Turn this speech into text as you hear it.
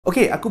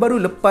Okay, aku baru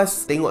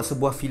lepas tengok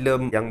sebuah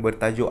filem yang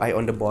bertajuk Eye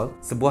on the Ball.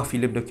 Sebuah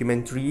filem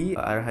dokumentari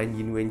arahan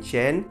Yin Wen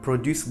Chen,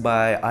 produced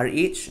by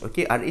RH.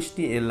 Okay, RH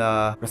ni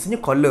ialah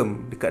rasanya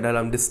kolom dekat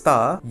dalam The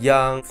Star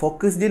yang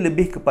fokus dia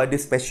lebih kepada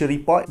special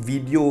report,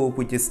 video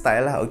punya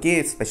style lah.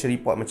 Okay, special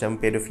report macam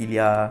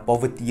pedophilia,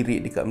 poverty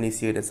rate dekat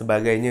Malaysia dan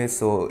sebagainya.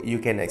 So, you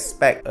can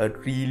expect a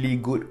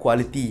really good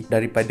quality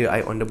daripada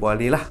Eye on the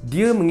Ball ni lah.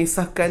 Dia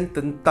mengisahkan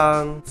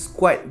tentang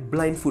skuad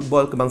blind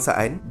football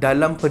kebangsaan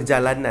dalam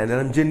perjalanan,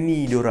 dalam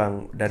journey diorang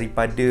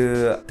daripada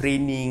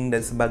training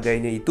dan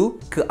sebagainya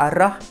itu ke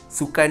arah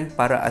Sukan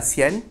Para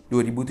ASEAN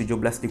 2017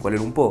 di Kuala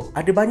Lumpur.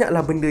 Ada banyaklah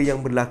benda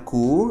yang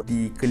berlaku,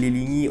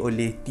 dikelilingi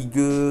oleh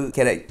 3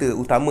 karakter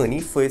utama ni.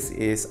 First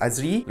is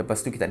Azri, lepas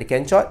tu kita ada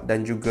Kenchot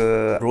dan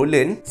juga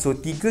Roland. So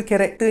 3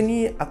 karakter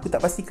ni aku tak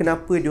pasti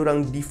kenapa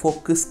diorang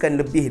difokuskan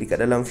lebih dekat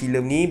dalam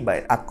filem ni,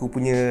 but aku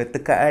punya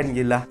tekaan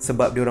ialah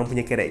sebab diorang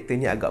punya karakter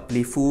ni agak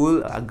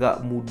playful,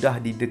 agak mudah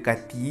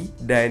didekati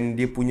dan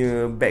dia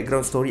punya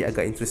background story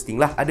agak interesting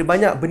lah. Ada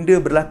banyak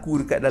benda berlaku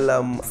dekat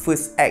dalam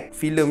first act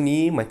filem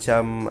ni,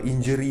 macam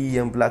injury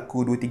yang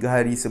berlaku 2-3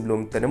 hari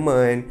sebelum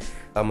tournament,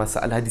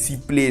 masalah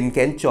disiplin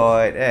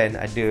Kenchot kan,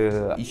 ada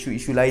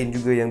isu-isu lain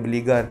juga yang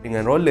berlegar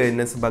dengan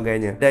Roland dan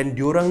sebagainya. Dan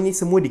diorang ni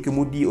semua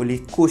dikemudi oleh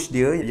coach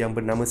dia yang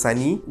bernama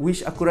Sunny,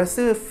 which aku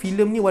rasa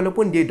filem ni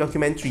walaupun dia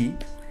dokumentari,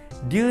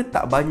 dia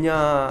tak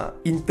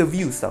banyak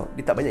interviews tau.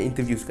 Dia tak banyak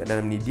interviews kat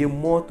dalam ni. Dia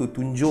more to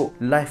tunjuk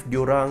live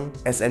diorang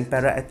as an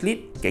para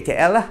athlete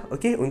KKL lah,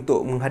 okay,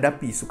 untuk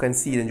menghadapi Sukan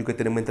C dan juga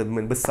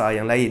tournament-tournament besar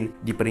yang lain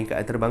di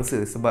peringkat antarabangsa.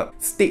 Sebab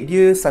stake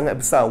dia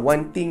sangat besar.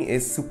 One thing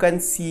is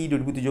Sukan C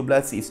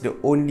 2017 is the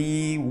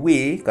only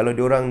way kalau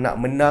diorang nak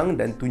menang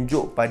dan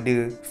tunjuk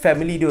pada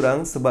family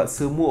diorang, sebab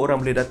semua orang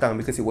boleh datang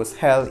because it was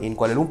held in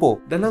Kuala Lumpur.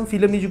 Dalam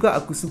filem ni juga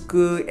aku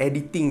suka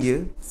editing dia,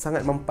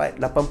 sangat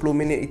mempat. 80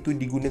 minit itu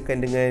digunakan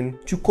dengan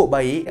cukup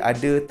baik.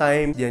 Ada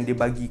time yang dia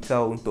bagi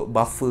kau untuk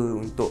buffer,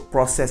 untuk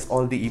process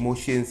all the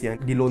emotions yang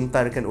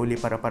dilontarkan oleh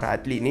para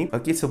atlet ni.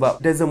 Okay, sebab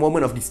there's a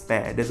moment of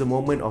despair, there's a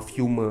moment of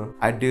humor,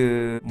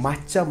 ada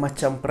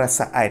macam-macam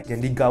perasaan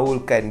yang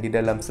digaulkan di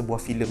dalam sebuah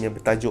filem yang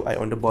bertajuk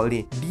Eye on the Ball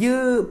ni.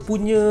 Dia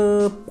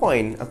punya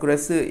point aku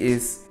rasa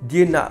is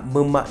dia nak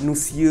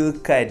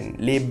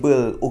memanusiakan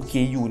label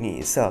OKU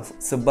ni itself.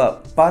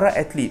 Sebab para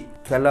atlet,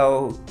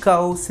 kalau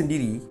kau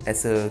sendiri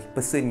as a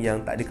person yang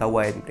tak ada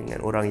kawan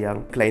dengan orang yang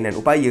kelainan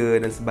upaya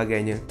dan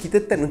sebagainya,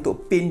 kita tend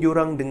untuk paint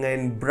diorang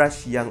dengan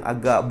brush yang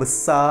agak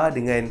besar,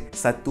 dengan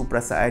satu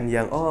perasaan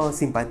yang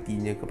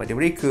simpatinya kepada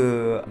mereka,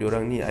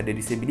 diorang ni ada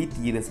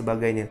disability dan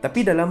sebagainya.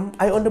 Tapi dalam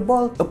Eye on the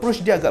Ball,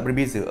 approach dia agak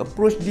berbeza.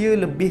 Approach dia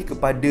lebih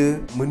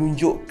kepada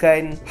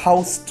menunjukkan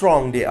how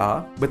strong they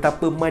are,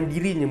 betapa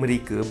mandirinya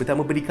mereka,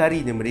 betapa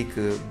berdikarinya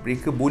mereka.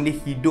 Mereka boleh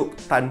hidup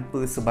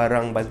tanpa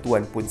sebarang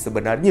bantuan pun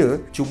sebenarnya,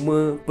 cuma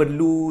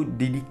perlu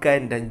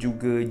didikan dan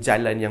juga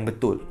jalan yang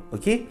betul.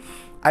 Okay,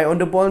 Eye on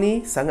the Ball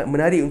ni sangat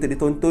menarik untuk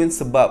ditonton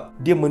sebab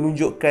dia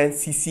menunjukkan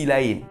sisi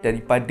lain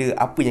daripada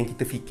apa yang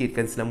kita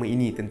fikirkan selama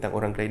ini tentang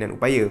orang kelainan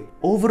upaya.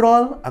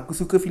 Overall, aku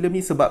suka filem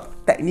ni sebab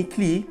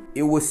technically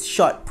it was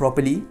shot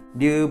properly.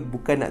 Dia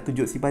bukan nak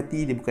tunjuk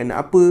simpati, dia bukan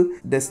nak apa.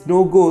 There's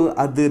no goal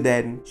other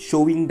than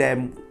showing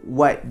them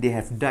what they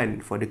have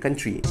done for the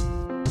country.